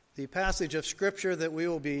The passage of Scripture that we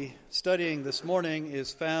will be studying this morning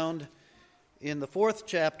is found in the 4th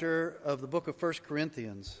chapter of the book of 1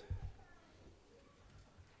 Corinthians.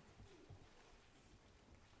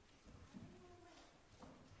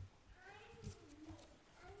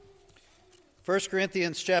 First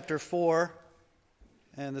Corinthians chapter 4,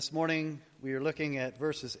 and this morning we are looking at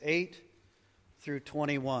verses 8 through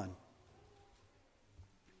 21.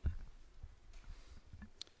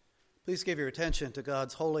 Please give your attention to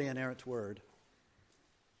God's holy and inerrant word.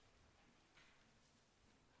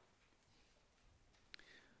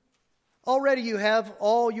 Already you have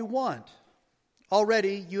all you want.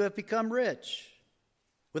 Already you have become rich.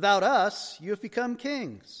 Without us, you have become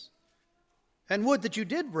kings. And would that you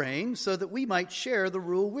did reign so that we might share the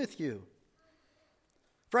rule with you.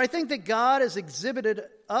 For I think that God has exhibited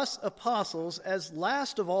us apostles as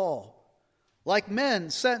last of all, like men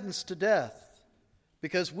sentenced to death,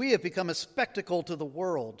 because we have become a spectacle to the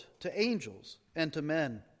world, to angels, and to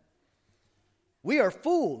men. We are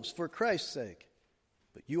fools for Christ's sake,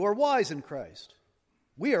 but you are wise in Christ.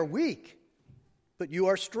 We are weak, but you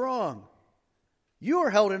are strong. You are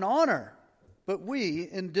held in honor, but we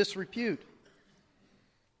in disrepute.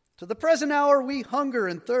 To the present hour we hunger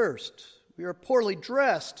and thirst. We are poorly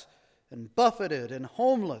dressed and buffeted and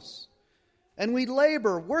homeless, and we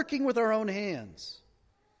labor, working with our own hands.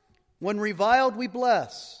 When reviled, we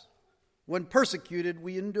bless. When persecuted,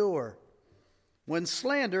 we endure. When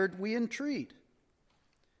slandered, we entreat.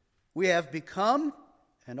 We have become,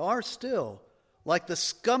 and are still, like the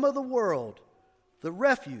scum of the world, the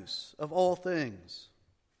refuse of all things.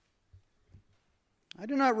 I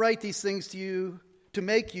do not write these things to you to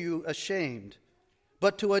make you ashamed,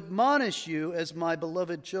 but to admonish you as my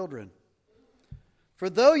beloved children. For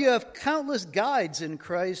though you have countless guides in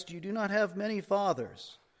Christ, you do not have many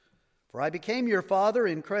fathers. For I became your father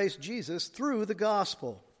in Christ Jesus through the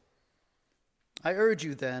gospel. I urge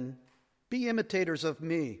you then, be imitators of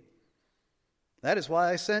me. That is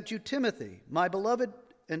why I sent you Timothy, my beloved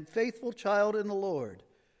and faithful child in the Lord,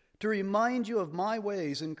 to remind you of my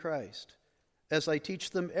ways in Christ, as I teach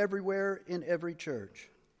them everywhere in every church.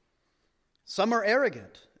 Some are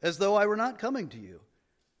arrogant, as though I were not coming to you.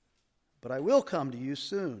 But I will come to you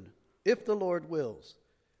soon, if the Lord wills.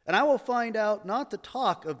 And I will find out not the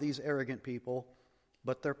talk of these arrogant people,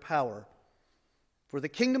 but their power. For the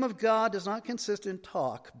kingdom of God does not consist in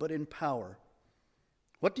talk, but in power.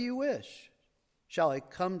 What do you wish? Shall I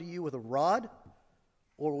come to you with a rod,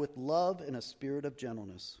 or with love and a spirit of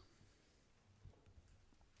gentleness?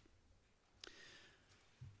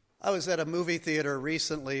 I was at a movie theater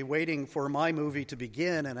recently waiting for my movie to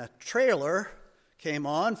begin, and a trailer came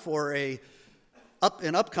on for an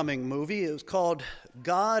upcoming movie. It was called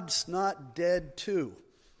God's Not Dead 2.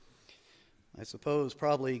 I suppose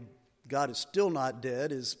probably God is still not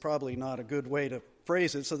dead is probably not a good way to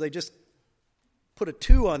phrase it, so they just put a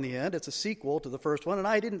 2 on the end. It's a sequel to the first one, and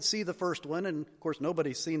I didn't see the first one, and of course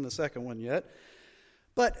nobody's seen the second one yet.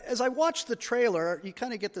 But as I watched the trailer, you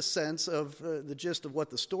kind of get the sense of the gist of what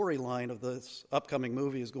the storyline of this upcoming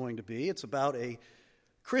movie is going to be. It's about a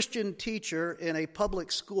Christian teacher in a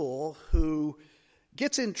public school who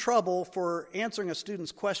gets in trouble for answering a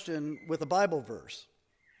student's question with a Bible verse.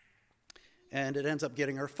 And it ends up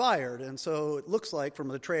getting her fired. And so it looks like from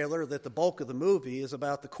the trailer that the bulk of the movie is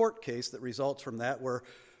about the court case that results from that, where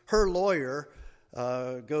her lawyer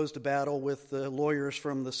goes to battle with the lawyers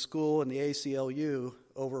from the school and the ACLU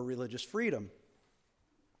over religious freedom.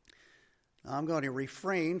 Now, I'm going to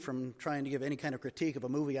refrain from trying to give any kind of critique of a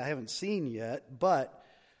movie I haven't seen yet, but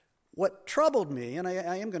what troubled me, and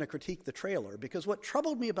I am going to critique the trailer, because what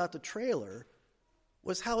troubled me about the trailer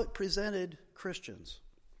was how it presented Christians.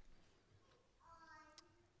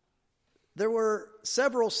 There were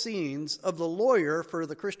several scenes of the lawyer for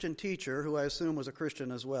the Christian teacher, who I assume was a Christian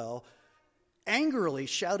as well, angrily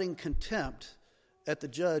shouting contempt at the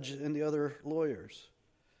judge and the other lawyers.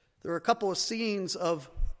 There were a couple of scenes of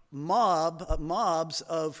mobs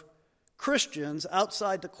of Christians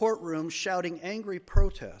outside the courtroom shouting angry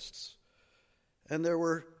protests. And there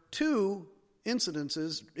were 2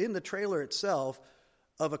 incidences in the trailer itself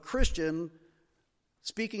of a Christian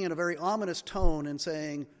speaking in a very ominous tone and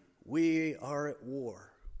saying, "We are at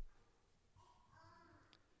war."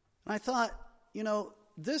 And I thought,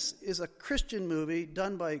 this is a Christian movie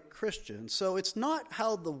done by Christians, so it's not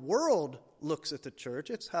how the world looks at the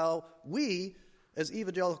church, it's how we, as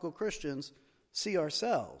evangelical Christians, see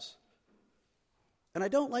ourselves. And I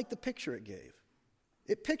don't like the picture it gave.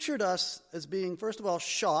 It pictured us as being, first of all,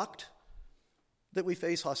 shocked that we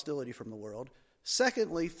face hostility from the world.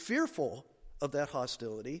 Secondly, fearful of that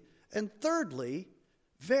hostility. And thirdly,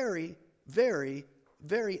 very, very,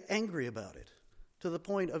 very angry about it, to the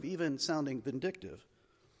point of even sounding vindictive.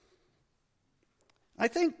 I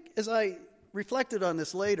think, as I reflected on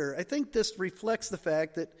this later, I think this reflects the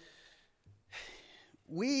fact that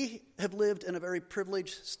we have lived in a very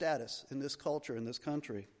privileged status in this culture, in this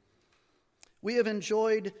country. We have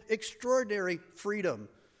enjoyed extraordinary freedom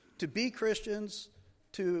to be Christians,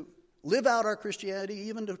 to live out our Christianity,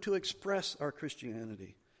 even to express our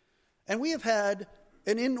Christianity. And we have had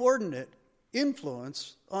an inordinate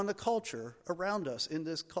influence on the culture around us in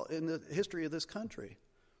the history of this country.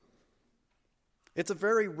 It's a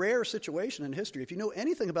very rare situation in history, if you know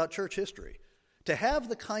anything about church history, to have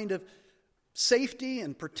the kind of safety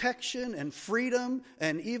and protection and freedom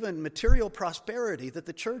and even material prosperity that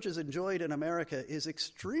the church has enjoyed in America is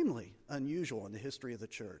extremely unusual in the history of the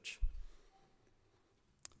church.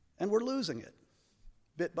 And we're losing it,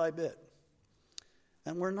 bit by bit.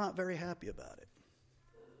 And we're not very happy about it.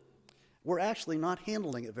 We're actually not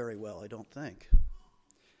handling it very well, I don't think.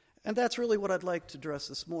 And that's really what I'd like to address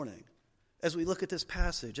this morning. As we look at this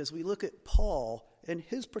passage, as we look at Paul and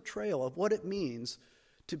his portrayal of what it means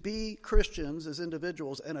to be Christians as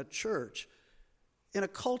individuals and a church in a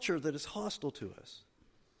culture that is hostile to us.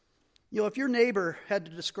 You know, if your neighbor had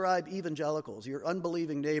to describe evangelicals, your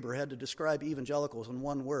unbelieving neighbor had to describe evangelicals in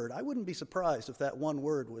one word, I wouldn't be surprised if that one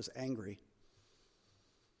word was angry.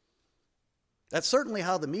 That's certainly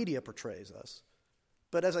how the media portrays us.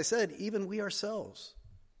 But as I said, even we ourselves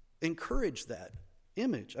encourage that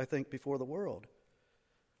image, I think, before the world.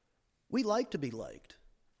 We like to be liked.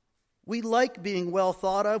 We like being well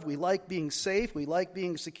thought of. We like being safe. We like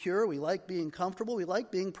being secure. We like being comfortable. We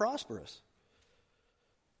like being prosperous.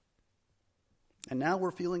 And now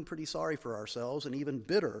we're feeling pretty sorry for ourselves and even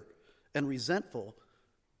bitter and resentful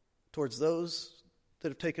towards those that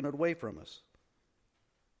have taken it away from us.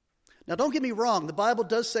 Now, don't get me wrong. The Bible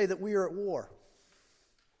does say that we are at war.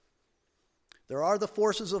 There are the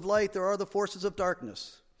forces of light. There are the forces of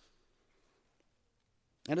darkness.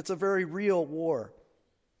 And it's a very real war.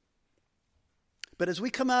 But as we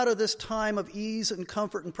come out of this time of ease and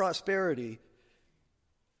comfort and prosperity,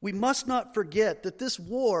 we must not forget that this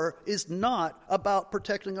war is not about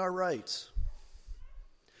protecting our rights.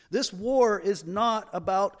 This war is not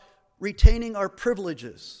about retaining our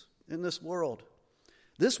privileges in this world.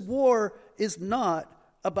 This war is not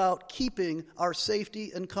about keeping our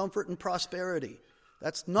safety and comfort and prosperity.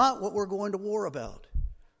 That's not what we're going to war about.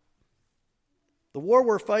 The war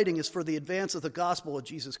we're fighting is for the advance of the gospel of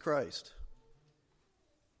Jesus Christ.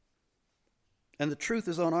 And the truth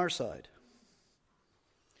is on our side.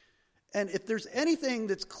 And if there's anything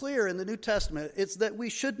that's clear in the New Testament, it's that we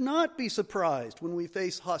should not be surprised when we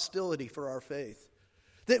face hostility for our faith.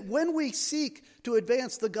 That when we seek to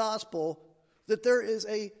advance the gospel, that there is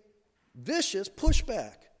a vicious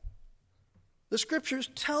pushback. The scriptures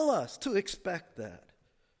tell us to expect that.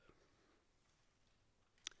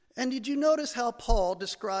 And did you notice how Paul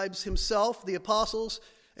describes himself, the apostles,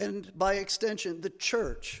 and by extension, the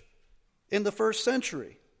church in the first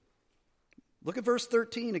century? Look at verse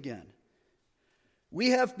 13 again.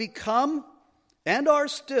 We have become and are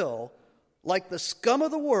still like the scum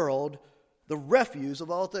of the world, the refuse of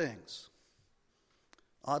all things.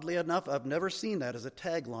 Oddly enough, I've never seen that as a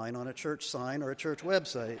tagline on a church sign or a church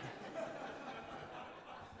website.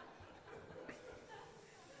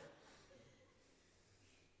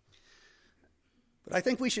 But I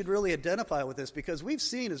think we should really identify with this because we've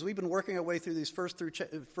seen, as we've been working our way through these first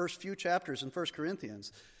few chapters in 1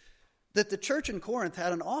 Corinthians, that the church in Corinth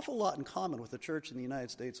had an awful lot in common with the church in the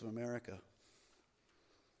United States of America.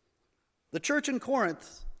 The church in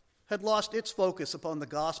Corinth had lost its focus upon the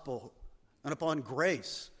gospel and upon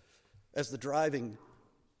grace as the driving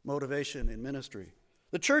motivation in ministry.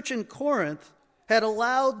 The church in Corinth had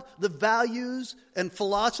allowed the values and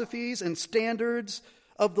philosophies and standards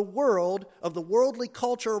of the world, of the worldly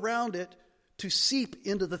culture around it, to seep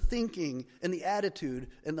into the thinking and the attitude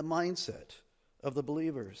and the mindset of the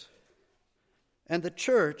believers. And the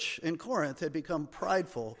church in Corinth had become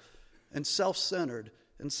prideful and self-centered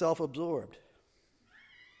and self-absorbed.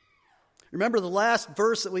 Remember the last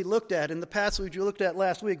verse that we looked at in the passage we looked at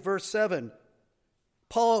last week, verse 7.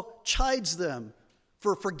 Paul chides them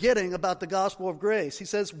for forgetting about the gospel of grace. He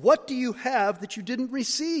says, "What do you have that you didn't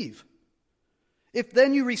receive? If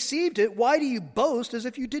then you received it, why do you boast as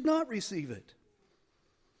if you did not receive it?"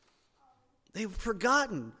 They've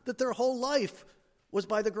forgotten that their whole life was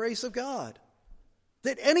by the grace of God.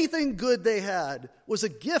 That anything good they had was a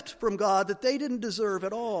gift from God that they didn't deserve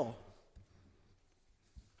at all.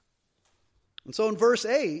 And so in verse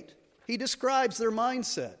 8, he describes their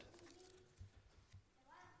mindset.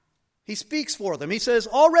 He speaks for them. He says,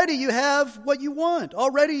 already you have what you want.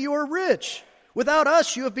 Already you are rich. Without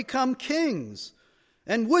us you have become kings.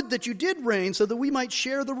 And would that you did reign so that we might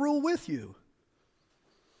share the rule with you.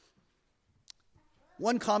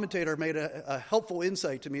 One commentator made a helpful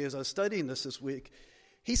insight to me as I was studying this week.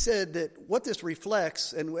 He said that what this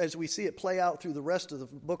reflects, and as we see it play out through the rest of the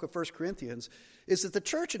book of 1 Corinthians, is that the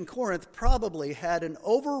church in Corinth probably had an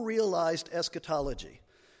over-realized eschatology.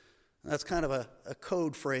 That's kind of a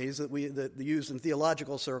code phrase that we use in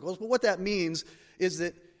theological circles. But what that means is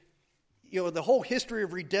that the whole history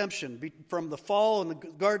of redemption, from the fall in the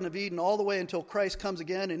Garden of Eden all the way until Christ comes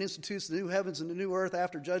again and institutes the new heavens and the new earth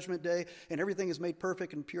after Judgment Day, and everything is made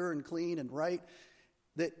perfect and pure and clean and right,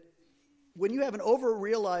 that when you have an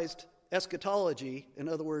over-realized eschatology, in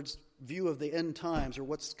other words, view of the end times or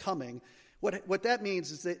what's coming, what that means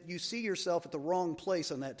is that you see yourself at the wrong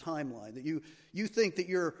place on that timeline, that you think that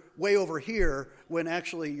you're way over here when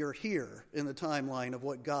actually you're here in the timeline of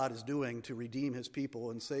what God is doing to redeem his people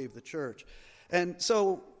and save the church. And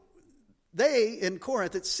so they, in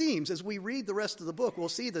Corinth, it seems, as we read the rest of the book, we'll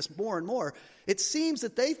see this more and more, it seems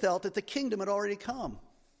that they felt that the kingdom had already come.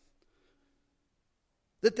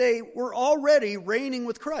 That they were already reigning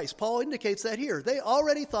with Christ. Paul indicates that here. They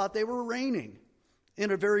already thought they were reigning in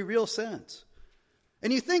a very real sense.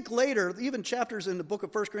 And you think later, even chapters in the book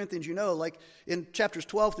of 1 Corinthians, like in chapters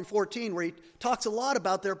 12 through 14, where he talks a lot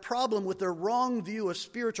about their problem with their wrong view of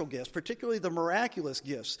spiritual gifts, particularly the miraculous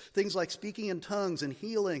gifts, things like speaking in tongues and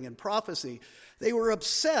healing and prophecy. They were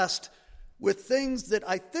obsessed with things that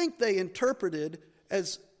I think they interpreted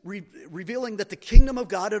as revealing that the kingdom of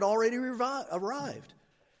God had already arrived.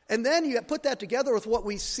 And then you put that together with what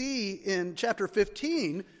we see in chapter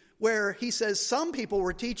 15, where he says some people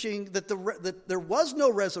were teaching that there was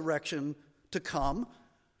no resurrection to come,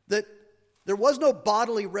 that there was no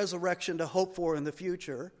bodily resurrection to hope for in the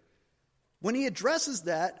future. When he addresses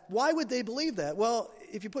that, why would they believe that? Well,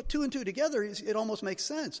 if you put two and two together, it almost makes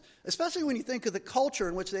sense, especially when you think of the culture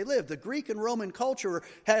in which they lived. The Greek and Roman culture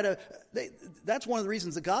that's one of the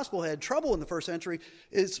reasons the gospel had trouble in the first century,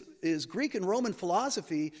 is Greek and Roman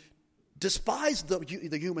philosophy despised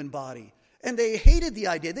the human body. And they hated the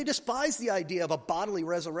idea. They despised the idea of a bodily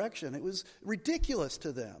resurrection. It was ridiculous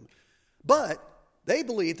to them. But they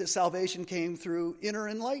believed that salvation came through inner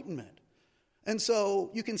enlightenment. And so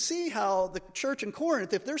you can see how the church in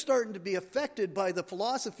Corinth, if they're starting to be affected by the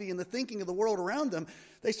philosophy and the thinking of the world around them,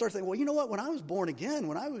 they start thinking, well, you know what? When I was born again,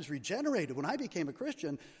 when I was regenerated, when I became a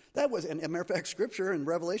Christian, that was, and as a matter of fact, Scripture and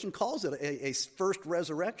Revelation calls it a first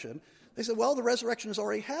resurrection. They said, well, the resurrection has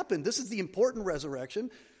already happened. This is the important resurrection.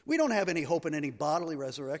 We don't have any hope in any bodily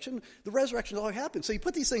resurrection. The resurrection has already happened. So you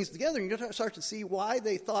put these things together and you start to see why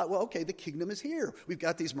they thought, well, okay, the kingdom is here. We've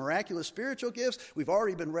got these miraculous spiritual gifts. We've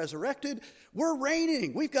already been resurrected. We're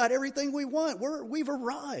reigning. We've got everything we want. We've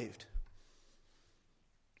arrived.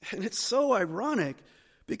 And it's so ironic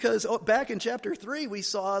because back in chapter 3, we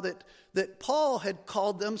saw that Paul had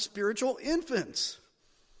called them spiritual infants.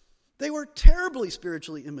 They were terribly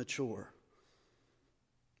spiritually immature.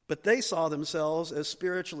 But they saw themselves as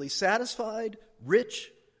spiritually satisfied,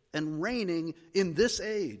 rich, and reigning in this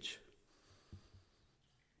age.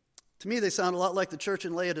 To me, they sound a lot like the church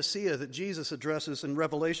in Laodicea that Jesus addresses in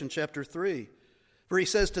Revelation chapter 3. For he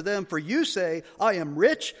says to them, for you say, I am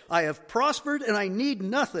rich, I have prospered, and I need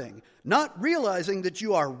nothing, not realizing that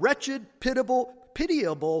you are wretched,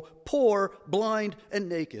 pitiable, poor, blind, and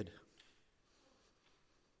naked.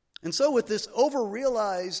 And so with this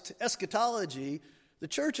over-realized eschatology, the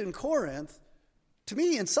church in Corinth, to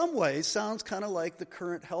me, in some ways, sounds kind of like the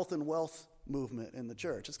current health and wealth movement in the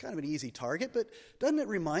church. It's kind of an easy target, but doesn't it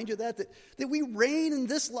remind you that we reign in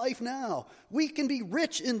this life now? We can be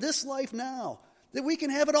rich in this life now. That we can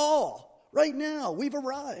have it all right now. We've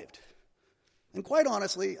arrived. And quite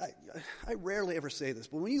honestly, I rarely ever say this,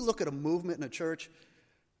 but when you look at a movement in a church,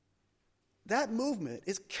 that movement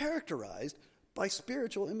is characterized by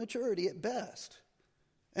spiritual immaturity at best.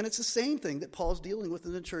 And it's the same thing that Paul's dealing with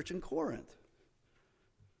in the church in Corinth.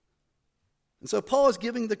 And so Paul is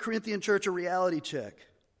giving the Corinthian church a reality check.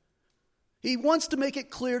 He wants to make it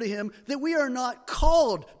clear to him that we are not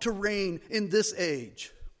called to reign in this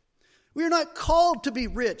age. We are not called to be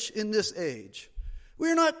rich in this age. We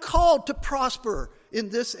are not called to prosper in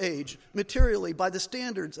this age materially by the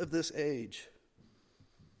standards of this age.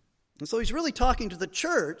 And so he's really talking to the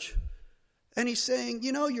church, and he's saying,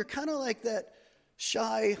 you're kind of like that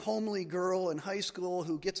shy, homely girl in high school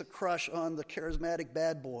who gets a crush on the charismatic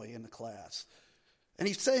bad boy in the class. And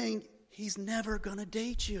he's saying, he's never going to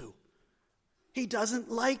date you. He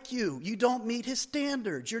doesn't like you. You don't meet his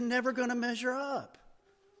standards. You're never going to measure up.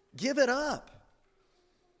 Give it up.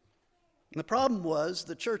 And the problem was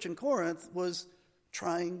the church in Corinth was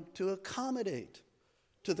trying to accommodate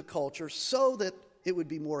to the culture so that it would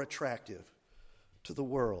be more attractive to the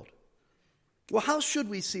world. Well, how should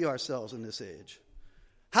we see ourselves in this age?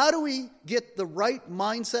 How do we get the right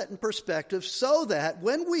mindset and perspective so that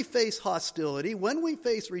when we face hostility, when we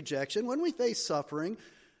face rejection, when we face suffering,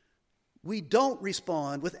 we don't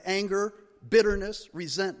respond with anger, bitterness,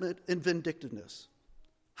 resentment, and vindictiveness?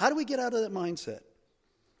 How do we get out of that mindset?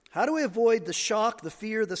 How do we avoid the shock, the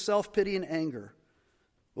fear, the self-pity, and anger?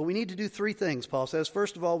 Well, we need to do three things, Paul says.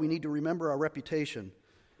 First of all, we need to remember our reputation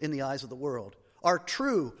in the eyes of the world, our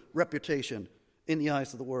true reputation in the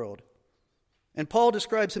eyes of the world. And Paul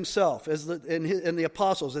describes himself and the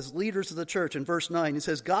apostles as leaders of the church in verse 9. He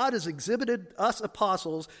says, God has exhibited us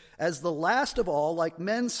apostles as the last of all, like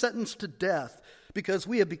men sentenced to death, because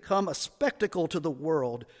we have become a spectacle to the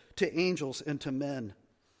world, to angels and to men.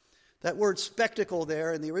 That word spectacle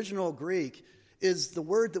there in the original Greek is the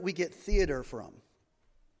word that we get theater from.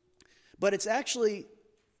 But it's actually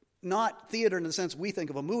not theater in the sense we think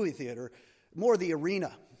of a movie theater, more the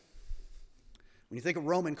arena. When you think of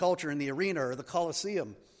Roman culture in the arena or the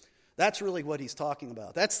Colosseum, that's really what he's talking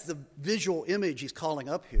about. That's the visual image he's calling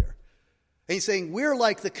up here. And he's saying we're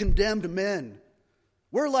like the condemned men.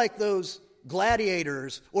 We're like those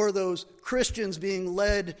gladiators or those Christians being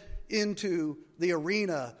led into the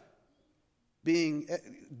arena, being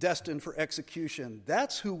destined for execution.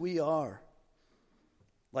 That's who we are.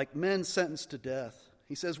 Like men sentenced to death.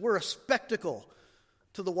 He says we're a spectacle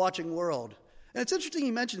to the watching world. And it's interesting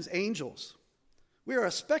he mentions angels. We are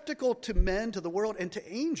a spectacle to men, to the world, and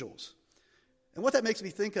to angels. And what that makes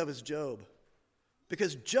me think of is Job.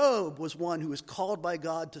 Because Job was one who was called by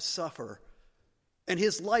God to suffer. And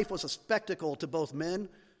his life was a spectacle to both men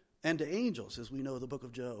and to angels, as we know the book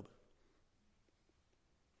of Job.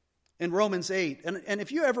 In Romans 8, and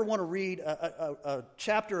if you ever want to read a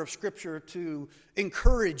chapter of Scripture to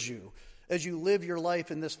encourage you as you live your life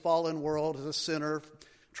in this fallen world as a sinner,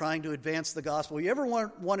 trying to advance the gospel, you ever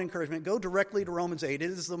want encouragement, go directly to Romans 8. It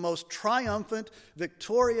is the most triumphant,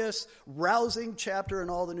 victorious, rousing chapter in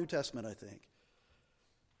all the New Testament, I think.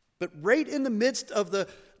 But right in the midst of the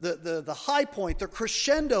high point, the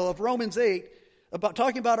crescendo of Romans 8, about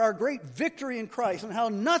talking about our great victory in Christ and how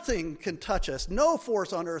nothing can touch us, no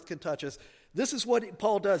force on earth can touch us, this is what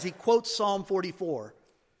Paul does. He quotes Psalm 44,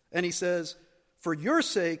 and he says, "For your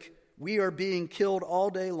sake we are being killed all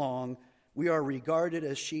day long. We are regarded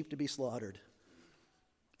as sheep to be slaughtered."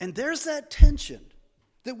 And there's that tension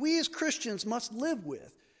that we as Christians must live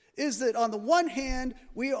with, is that on the one hand,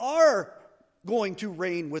 we are going to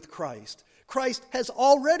reign with Christ. Christ has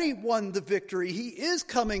already won the victory. He is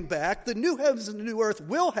coming back. The new heavens and the new earth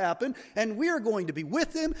will happen, and we are going to be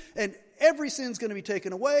with him, and every sin's going to be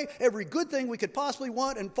taken away. Every good thing we could possibly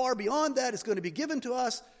want and far beyond that is going to be given to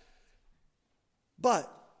us.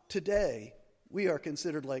 But today, we are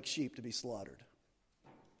considered like sheep to be slaughtered.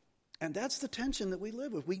 And that's the tension that we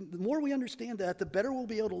live with. The more we understand that, the better we'll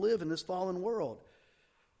be able to live in this fallen world.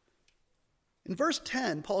 In verse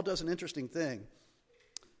 10, Paul does an interesting thing.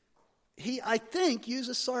 He, I think,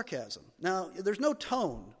 uses sarcasm. Now, there's no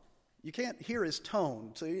tone. You can't hear his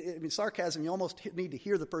tone. So, sarcasm, you almost need to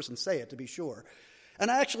hear the person say it to be sure.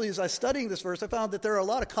 And actually, as I was studying this verse, I found that there are a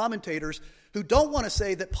lot of commentators who don't want to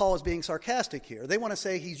say that Paul is being sarcastic here. They want to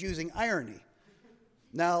say he's using irony.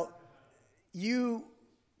 Now, you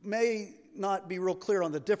may not be real clear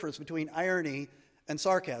on the difference between irony and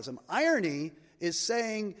sarcasm. Irony is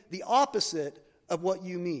saying the opposite of what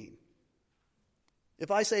you mean. If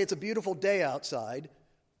I say it's a beautiful day outside,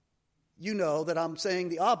 you know that I'm saying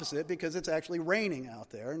the opposite because it's actually raining out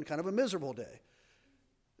there and kind of a miserable day.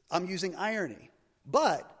 I'm using irony.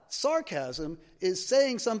 But sarcasm is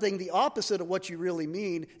saying something the opposite of what you really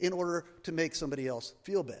mean in order to make somebody else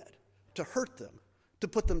feel bad, to hurt them, to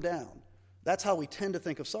put them down. That's how we tend to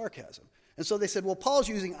think of sarcasm. And so they said, well, Paul's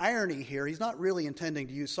using irony here. He's not really intending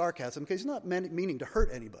to use sarcasm because he's not meaning to hurt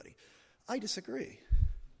anybody. I disagree.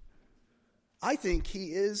 I think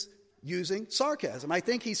he is using sarcasm. I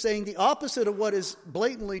think he's saying the opposite of what is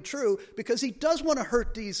blatantly true because he does want to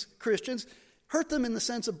hurt these Christians, hurt them in the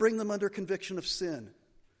sense of bring them under conviction of sin.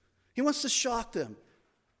 He wants to shock them.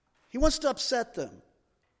 He wants to upset them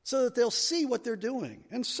so that they'll see what they're doing.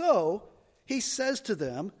 And so he says to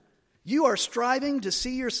them, you are striving to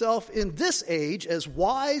see yourself in this age as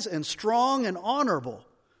wise and strong and honorable.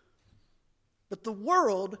 But the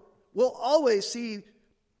world will always see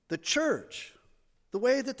the church the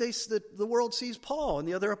way that the world sees Paul and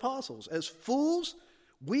the other apostles, as fools,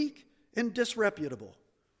 weak, and disreputable.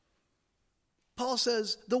 Paul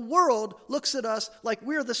says the world looks at us like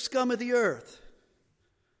we're the scum of the earth.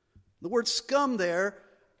 The word scum there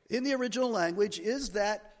in the original language is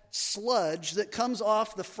that sludge that comes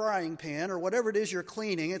off the frying pan or whatever it is you're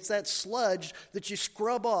cleaning. It's that sludge that you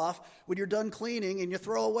scrub off when you're done cleaning and you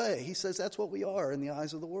throw away. He says that's what we are in the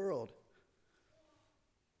eyes of the world.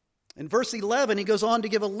 In verse 11, he goes on to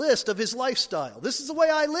give a list of his lifestyle. This is the way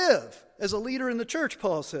I live as a leader in the church,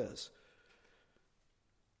 Paul says.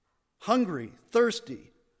 Hungry,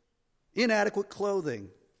 thirsty, inadequate clothing,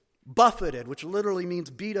 buffeted, which literally means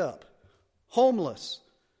beat up, homeless,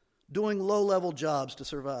 doing low-level jobs to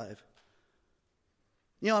survive.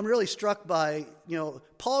 I'm really struck by,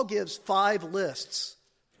 Paul gives 5 lists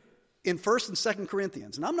in 1st and 2nd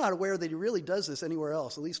Corinthians. And I'm not aware that he really does this anywhere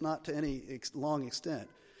else, at least not to any long extent.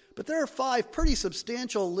 But there are 5 pretty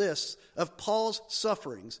substantial lists of Paul's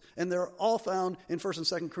sufferings, and they're all found in 1st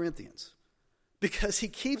and 2nd Corinthians. Because he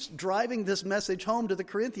keeps driving this message home to the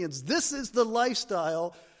Corinthians. This is the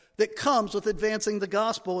lifestyle that comes with advancing the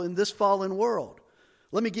gospel in this fallen world.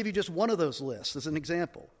 Let me give you just one of those lists as an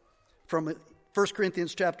example from 2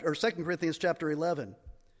 Corinthians chapter 11.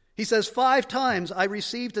 He says, 5 times I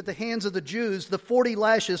received at the hands of the Jews the 40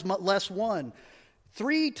 lashes less one.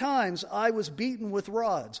 3 times I was beaten with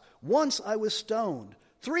rods. Once I was stoned.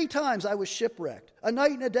 3 times I was shipwrecked. A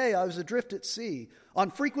night and a day I was adrift at sea. On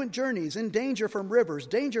frequent journeys, in danger from rivers,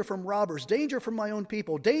 danger from robbers, danger from my own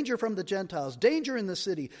people, danger from the Gentiles, danger in the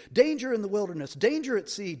city, danger in the wilderness, danger at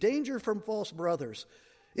sea, danger from false brothers.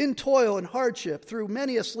 In toil and hardship, through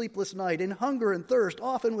many a sleepless night, in hunger and thirst,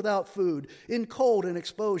 often without food, in cold and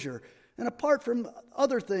exposure. And apart from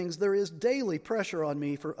other things, there is daily pressure on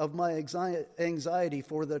me of my anxiety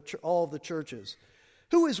for all the churches.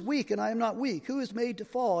 Who is weak and I am not weak? Who is made to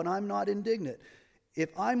fall and I am not indignant?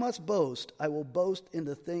 If I must boast, I will boast in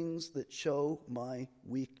the things that show my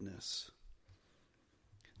weakness.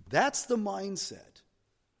 That's the mindset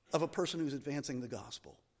of a person who's advancing the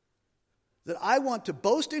gospel. That I want to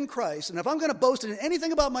boast in Christ, and if I'm going to boast in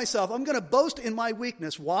anything about myself, I'm going to boast in my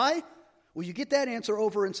weakness. Why? Well, you get that answer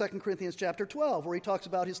over in 2 Corinthians chapter 12, where he talks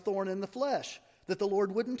about his thorn in the flesh, that the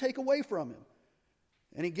Lord wouldn't take away from him.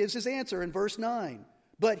 And he gives his answer in verse 9.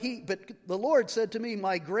 But the Lord said to me,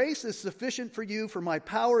 my grace is sufficient for you, for my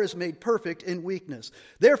power is made perfect in weakness.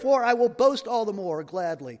 Therefore I will boast all the more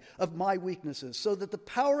gladly of my weaknesses, so that the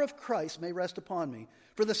power of Christ may rest upon me.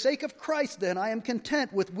 For the sake of Christ, then, I am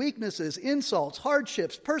content with weaknesses, insults,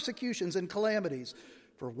 hardships, persecutions, and calamities.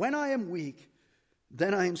 For when I am weak,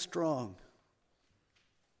 then I am strong.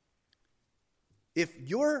 If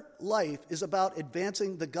your life is about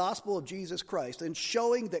advancing the gospel of Jesus Christ and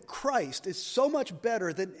showing that Christ is so much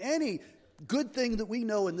better than any good thing that we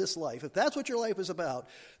know in this life, if that's what your life is about,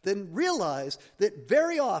 then realize that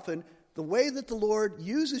very often the way that the Lord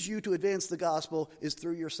uses you to advance the gospel is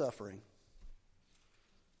through your suffering.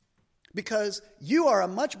 Because you are a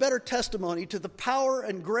much better testimony to the power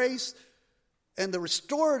and grace and the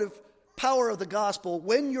restorative power of the gospel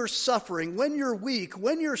when you're suffering, when you're weak,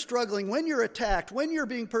 when you're struggling, when you're attacked, when you're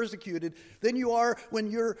being persecuted, than you are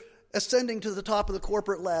when you're ascending to the top of the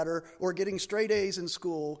corporate ladder or getting straight A's in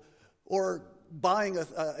school or buying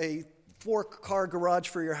a 4-car garage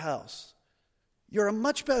for your house. You're a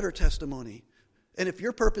much better testimony. And if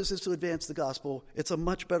your purpose is to advance the gospel, it's a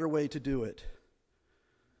much better way to do it.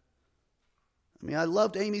 I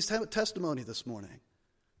loved Amy's testimony this morning.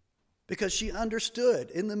 Because she understood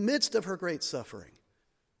in the midst of her great suffering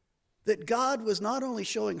that God was not only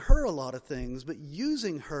showing her a lot of things, but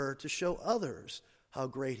using her to show others how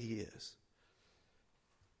great he is.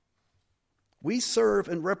 We serve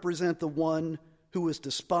and represent the one who was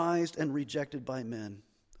despised and rejected by men,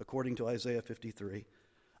 according to Isaiah 53,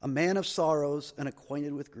 a man of sorrows and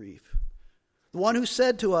acquainted with grief. The one who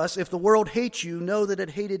said to us, if the world hates you, know that it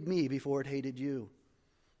hated me before it hated you.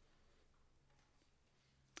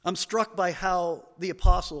 I'm struck by how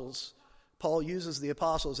Paul uses the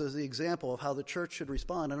apostles as the example of how the church should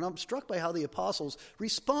respond. And I'm struck by how the apostles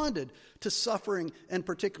responded to suffering and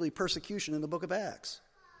particularly persecution in the book of Acts.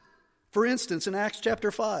 For instance, in Acts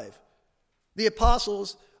chapter 5, the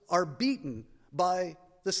apostles are beaten by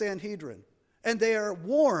the Sanhedrin. And they are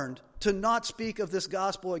warned to not speak of this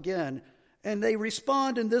gospel again. And they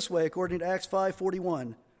respond in this way, according to Acts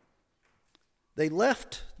 5:41. They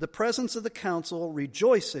left the presence of the council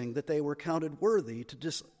rejoicing that they were counted worthy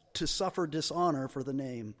to suffer dishonor for the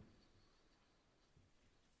name.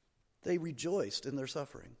 They rejoiced in their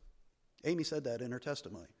suffering. Amy said that in her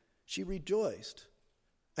testimony. She rejoiced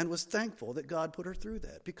and was thankful that God put her through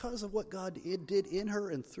that because of what God did in her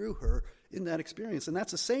and through her in that experience. And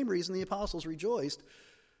that's the same reason the apostles rejoiced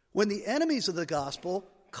when the enemies of the gospel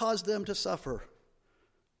caused them to suffer.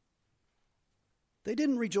 They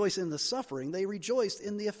didn't rejoice in the suffering. They rejoiced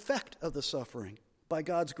in the effect of the suffering by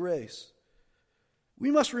God's grace.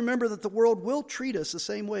 We must remember that the world will treat us the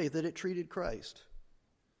same way that it treated Christ,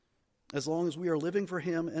 as long as we are living for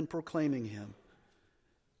him and proclaiming him.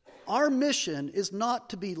 Our mission is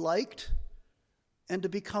not to be liked and to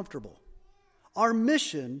be comfortable. Our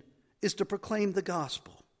mission is to proclaim the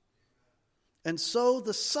gospel. And so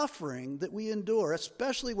the suffering that we endure,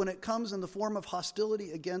 especially when it comes in the form of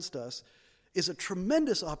hostility against us, is a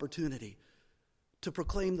tremendous opportunity to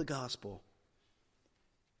proclaim the gospel.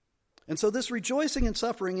 And so this rejoicing in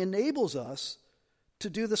suffering enables us to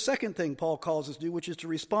do the second thing Paul calls us to do, which is to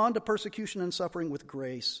respond to persecution and suffering with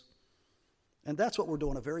grace. And that's what we're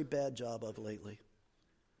doing a very bad job of lately.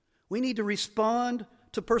 We need to respond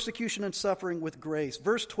to persecution and suffering with grace.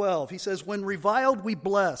 Verse 12, he says, when reviled, we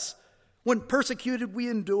bless. When persecuted, we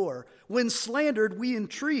endure. When slandered, we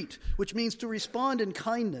entreat, which means to respond in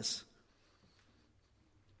kindness.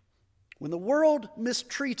 When the world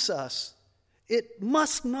mistreats us, it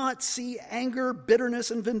must not see anger,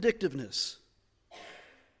 bitterness, and vindictiveness.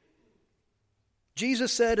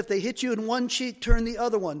 Jesus said, if they hit you in one cheek, turn the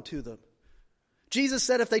other one to them. Jesus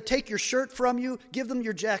said, if they take your shirt from you, give them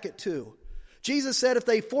your jacket too. Jesus said, if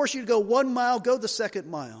they force you to go 1 mile, go the second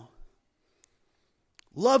mile.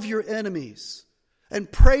 Love your enemies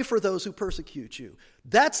and pray for those who persecute you.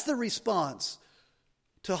 That's the response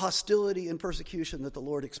to hostility and persecution that the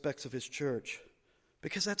Lord expects of his church,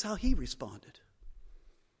 because that's how he responded.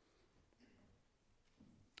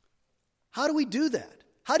 How do we do that?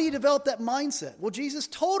 How do you develop that mindset? Well, Jesus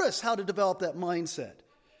told us how to develop that mindset,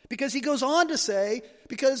 because he goes on to say,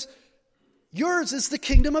 because yours is the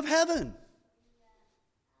kingdom of heaven.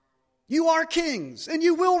 You are kings, and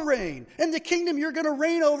you will reign. And the kingdom you're going to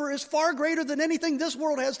reign over is far greater than anything this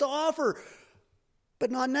world has to offer.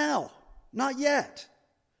 But not now, not yet.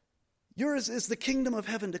 Yours is the kingdom of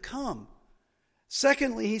heaven to come.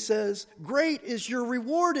 Secondly, he says, great is your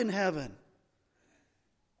reward in heaven.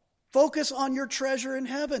 Focus on your treasure in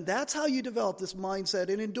heaven. That's how you develop this mindset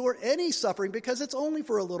and endure any suffering, because it's only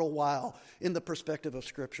for a little while in the perspective of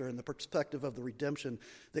Scripture and the perspective of the redemption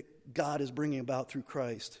that God is bringing about through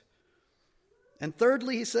Christ. And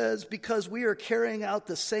thirdly, he says, because we are carrying out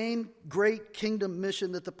the same great kingdom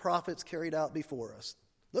mission that the prophets carried out before us.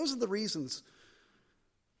 Those are the reasons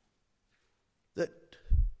that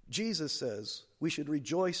Jesus says we should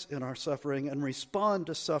rejoice in our suffering and respond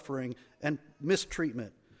to suffering and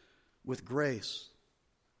mistreatment with grace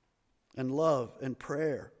and love and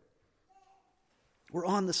prayer. We're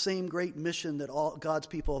on the same great mission that all God's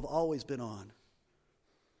people have always been on.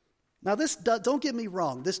 Now, don't get me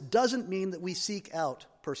wrong, this doesn't mean that we seek out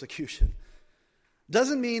persecution.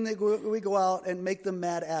 Doesn't mean that we go out and make them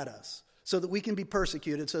mad at us so that we can be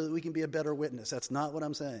persecuted, so that we can be a better witness. That's not what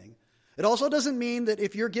I'm saying. It also doesn't mean that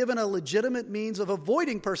if you're given a legitimate means of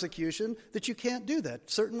avoiding persecution, that you can't do that.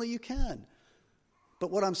 Certainly you can. But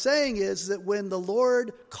what I'm saying is that when the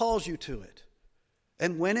Lord calls you to it,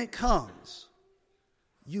 and when it comes,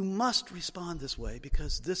 you must respond this way,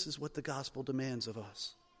 because this is what the gospel demands of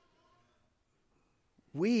us.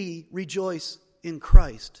 We rejoice in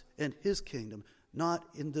Christ and his kingdom, not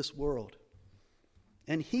in this world.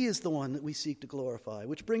 And he is the one that we seek to glorify,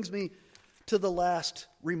 which brings me to the last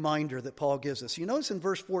reminder that Paul gives us. You notice in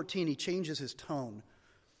verse 14, he changes his tone.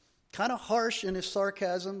 Kind of harsh in his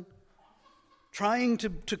sarcasm, trying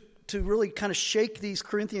to really kind of shake these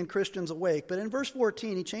Corinthian Christians awake. But in verse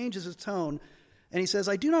 14, he changes his tone, and he says,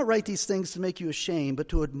 I do not write these things to make you ashamed, but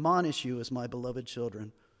to admonish you as my beloved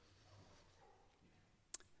children.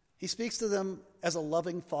 He speaks to them as a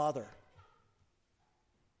loving father.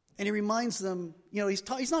 And he reminds them,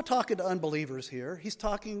 he's not talking to unbelievers here. He's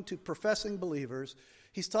talking to professing believers.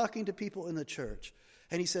 He's talking to people in the church.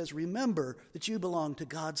 And he says, remember that you belong to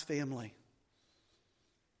God's family.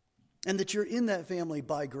 And that you're in that family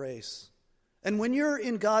by grace. And when you're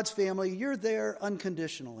in God's family, you're there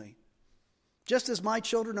unconditionally. Just as my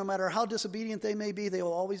children, no matter how disobedient they may be, they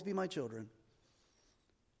will always be my children.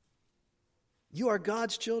 You are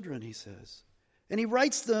God's children, he says. And he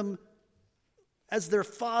writes them as their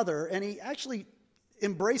father, and he actually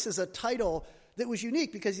embraces a title that was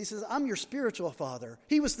unique, because he says, I'm your spiritual father.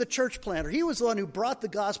 He was the church planter. He was the one who brought the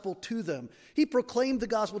gospel to them. He proclaimed the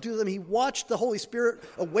gospel to them. He watched the Holy Spirit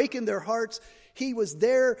awaken their hearts. He was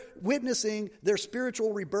there witnessing their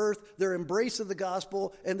spiritual rebirth, their embrace of the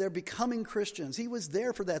gospel, and their becoming Christians. He was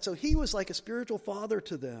there for that. So he was like a spiritual father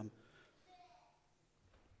to them.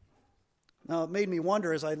 Now, it made me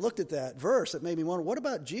wonder, as I looked at that verse, it made me wonder, what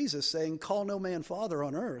about Jesus saying, call no man father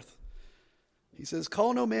on earth? He says,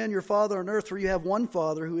 call no man your father on earth, for you have one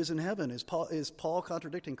Father who is in heaven. Is Paul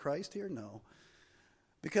contradicting Christ here? No.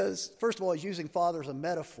 Because, first of all, he's using father as a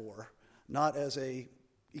metaphor, not as a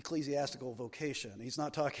ecclesiastical vocation. He's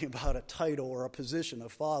not talking about a title or a position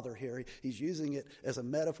of father here. He's using it as a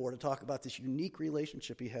metaphor to talk about this unique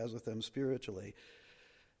relationship he has with them spiritually.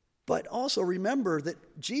 But also remember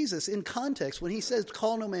that Jesus, in context, when he says,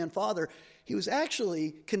 call no man father, he was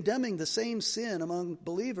actually condemning the same sin among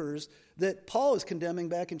believers that Paul is condemning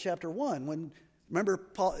back in chapter 1. Remember,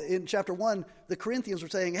 Paul, in chapter 1, the Corinthians were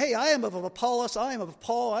saying, hey, I am of Apollos, I am of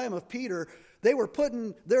Paul, I am of Peter. They were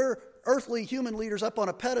putting their earthly human leaders up on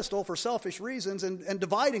a pedestal for selfish reasons and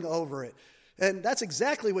dividing over it. And that's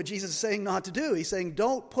exactly what Jesus is saying not to do. He's saying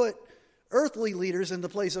don't put earthly leaders in the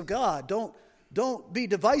place of God. Don't be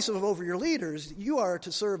divisive over your leaders. You are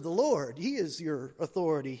to serve the Lord. He is your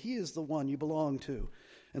authority. He is the one you belong to.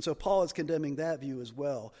 And so Paul is condemning that view as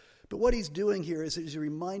well. But what he's doing here is he's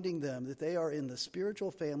reminding them that they are in the spiritual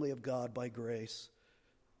family of God by grace.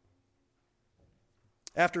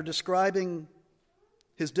 After describing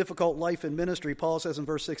his difficult life in ministry, Paul says in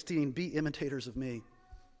verse 16, be imitators of me.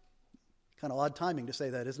 Kind of odd timing to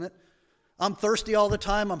say that, isn't it? I'm thirsty all the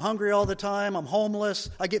time. I'm hungry all the time. I'm homeless.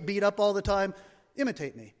 I get beat up all the time.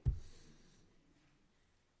 Imitate me.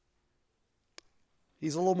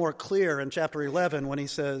 He's a little more clear in chapter 11 when he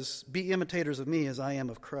says, be imitators of me as I am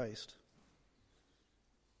of Christ.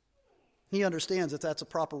 He understands that that's a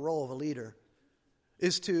proper role of a leader,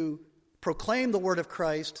 is to proclaim the word of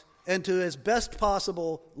Christ and to, as best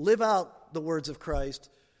possible, live out the words of Christ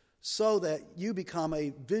so that you become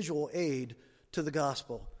a visual aid to the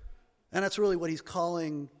gospel. And that's really what he's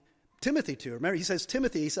calling Timothy to. Remember, he says,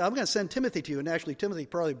 Timothy, he said, I'm going to send Timothy to you. And actually, Timothy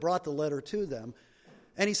probably brought the letter to them.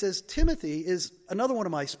 And he says, Timothy is another one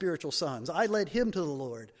of my spiritual sons. I led him to the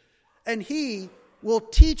Lord. And he will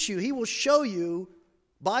teach you, he will show you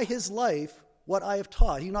by his life what I have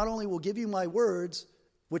taught. He not only will give you my words,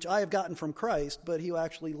 which I have gotten from Christ, but he'll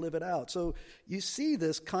actually live it out. So you see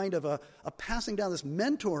this kind of a passing down, this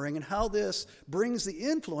mentoring, and how this brings the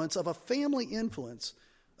influence of a family influence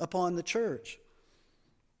upon the church.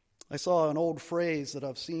 I saw an old phrase that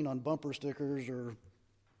I've seen on bumper stickers or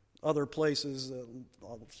other places.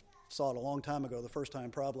 I saw it a long time ago, the first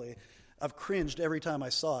time probably. I've cringed every time I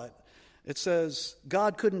saw it. It says,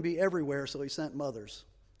 God couldn't be everywhere, so he sent mothers.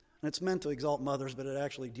 And it's meant to exalt mothers, but it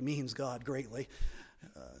actually demeans God greatly.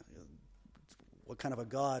 What kind of a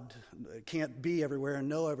God can't be everywhere and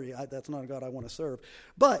know that's not a God I want to serve.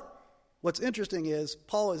 But what's interesting is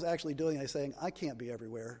Paul is actually doing it, saying, I can't be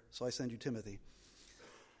everywhere, so I send you Timothy.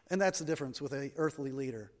 And that's the difference with an earthly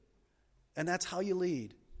leader. And that's how you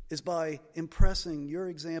lead, is by impressing your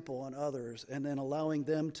example on others and then allowing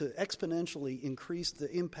them to exponentially increase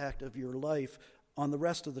the impact of your life on the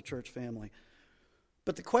rest of the church family.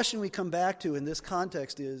 But the question we come back to in this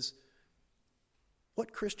context is,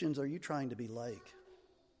 what Christians are you trying to be like?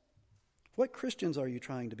 What Christians are you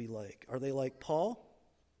trying to be like? Are they like Paul?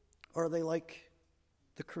 Or are they like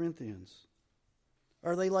the Corinthians?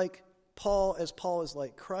 Are they like Paul as Paul is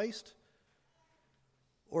like Christ?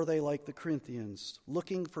 Or are they like the Corinthians,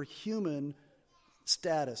 looking for human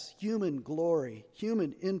status, human glory,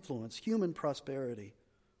 human influence, human prosperity?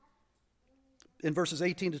 In verses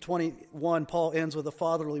 18 to 21, Paul ends with a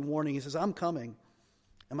fatherly warning. He says, I'm coming.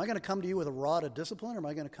 Am I going to come to you with a rod of discipline, or am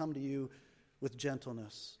I going to come to you with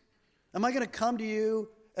gentleness? Am I going to come to you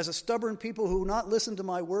as a stubborn people who will not listen to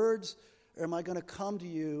my words, or am I going to come to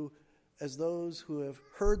you as those who have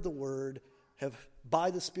heard the word, have by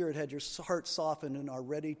the Spirit had your heart softened and are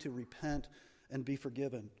ready to repent and be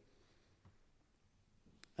forgiven?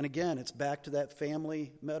 And again, it's back to that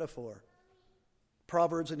family metaphor.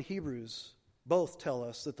 Proverbs and Hebrews both tell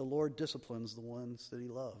us that the Lord disciplines the ones that he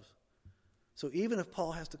loves. So even if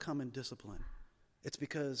Paul has to come in discipline, it's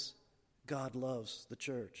because God loves the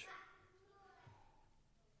church.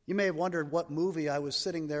 You may have wondered what movie I was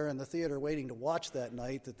sitting there in the theater waiting to watch that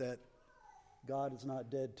night that God Is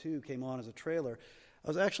Not Dead 2 came on as a trailer. I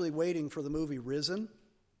was actually waiting for the movie Risen.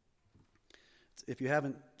 If you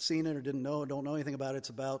haven't seen it or don't know anything about it, it's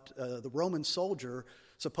about the Roman soldier,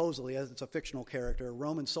 supposedly, as it's a fictional character, a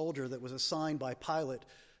Roman soldier that was assigned by Pilate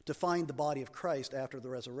to find the body of Christ after the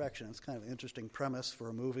resurrection. It's kind of an interesting premise for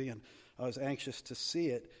a movie, and I was anxious to see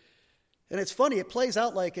it. And it's funny, it plays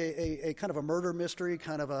out like a kind of a murder mystery,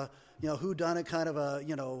 kind of a, whodunit, kind of a,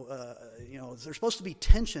 there's supposed to be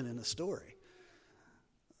tension in the story.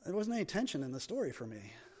 There wasn't any tension in the story for me.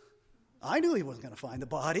 I knew he wasn't going to find the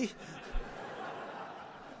body.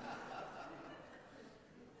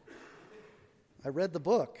 I read the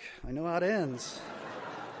book. I know how it ends.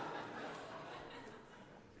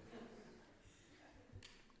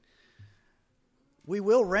 We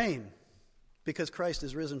will reign because Christ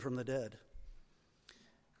is risen from the dead.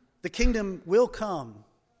 The kingdom will come,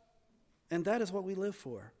 and that is what we live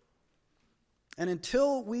for. And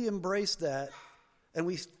until we embrace that and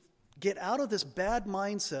we get out of this bad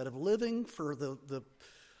mindset of living for the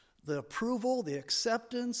approval, the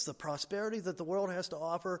acceptance, the prosperity that the world has to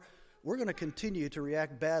offer, we're going to continue to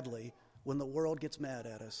react badly when the world gets mad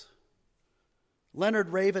at us. Leonard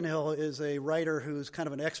Ravenhill is a writer who's kind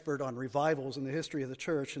of an expert on revivals in the history of the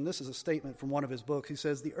church, and this is a statement from one of his books. He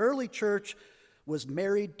says, "The early church was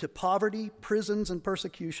married to poverty, prisons, and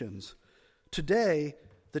persecutions. Today,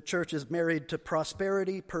 the church is married to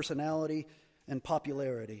prosperity, personality, and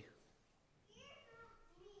popularity."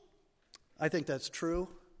 I think that's true,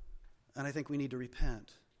 and I think we need to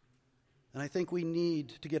repent. And I think we need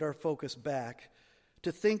to get our focus back,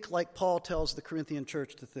 to think like Paul tells the Corinthian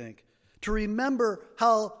church to think, to remember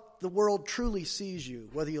how the world truly sees you,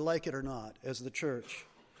 whether you like it or not, as the church.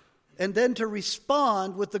 And then to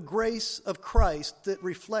respond with the grace of Christ that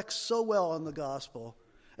reflects so well on the gospel.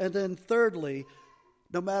 And then thirdly,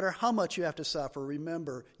 no matter how much you have to suffer,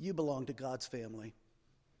 remember you belong to God's family.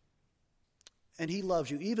 And he loves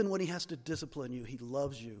you. Even when he has to discipline you, he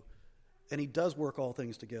loves you. And he does work all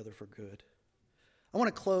things together for good. I want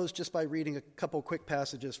to close just by reading a couple quick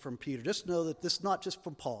passages from Peter. Just know that this is not just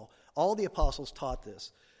from Paul. All the apostles taught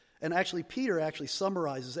this. And actually, Peter actually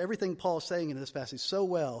summarizes everything Paul's saying in this passage so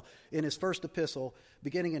well in his first epistle,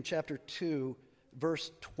 beginning in chapter 2,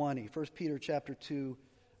 verse 20. 1 Peter chapter 2,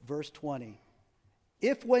 verse 20.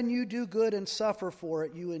 "If when you do good and suffer for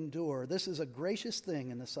it, you endure, this is a gracious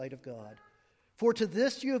thing in the sight of God. For to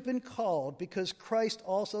this you have been called, because Christ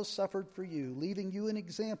also suffered for you, leaving you an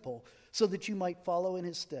example, so that you might follow in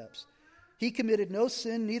his steps. He committed no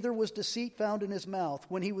sin, neither was deceit found in his mouth.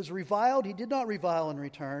 When he was reviled, he did not revile in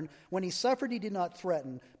return. When he suffered, he did not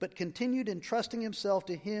threaten, but continued entrusting himself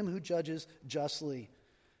to him who judges justly."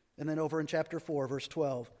 And then over in chapter 4, verse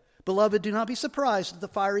 12. "Beloved, do not be surprised at the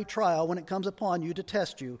fiery trial when it comes upon you to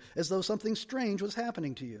test you, as though something strange was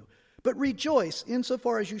happening to you. But rejoice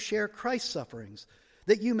insofar as you share Christ's sufferings,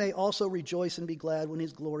 that you may also rejoice and be glad when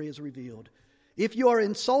his glory is revealed. If you are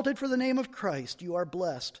insulted for the name of Christ, you are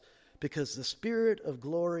blessed, because the Spirit of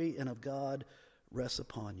glory and of God rests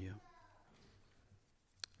upon you."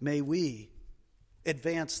 May we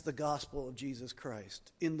advance the gospel of Jesus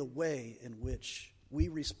Christ in the way in which we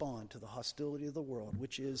respond to the hostility of the world,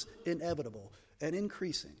 which is inevitable and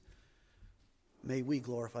increasing. May we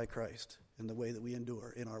glorify Christ in the way that we endure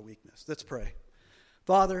in our weakness. Let's pray.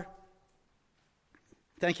 Father,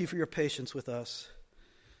 thank you for your patience with us.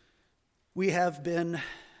 We have been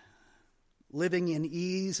living in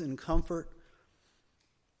ease and comfort.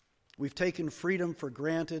 We've taken freedom for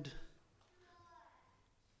granted.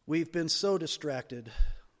 We've been so distracted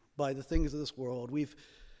by the things of this world. We've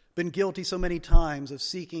been guilty so many times of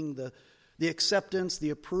seeking the acceptance, the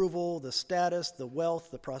approval, the status, the wealth,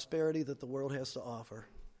 the prosperity that the world has to offer.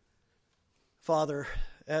 Father,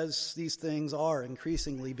 as these things are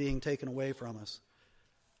increasingly being taken away from us,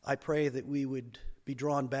 I pray that we would be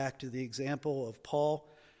drawn back to the example of Paul,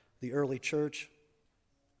 the early church,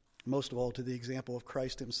 most of all to the example of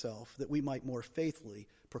Christ himself, that we might more faithfully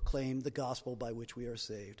proclaim the gospel by which we are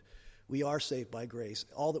saved. We are saved by grace.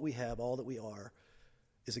 All that we have, all that we are,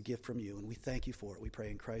 is a gift from you, and we thank you for it. We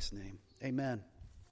pray in Christ's name. Amen.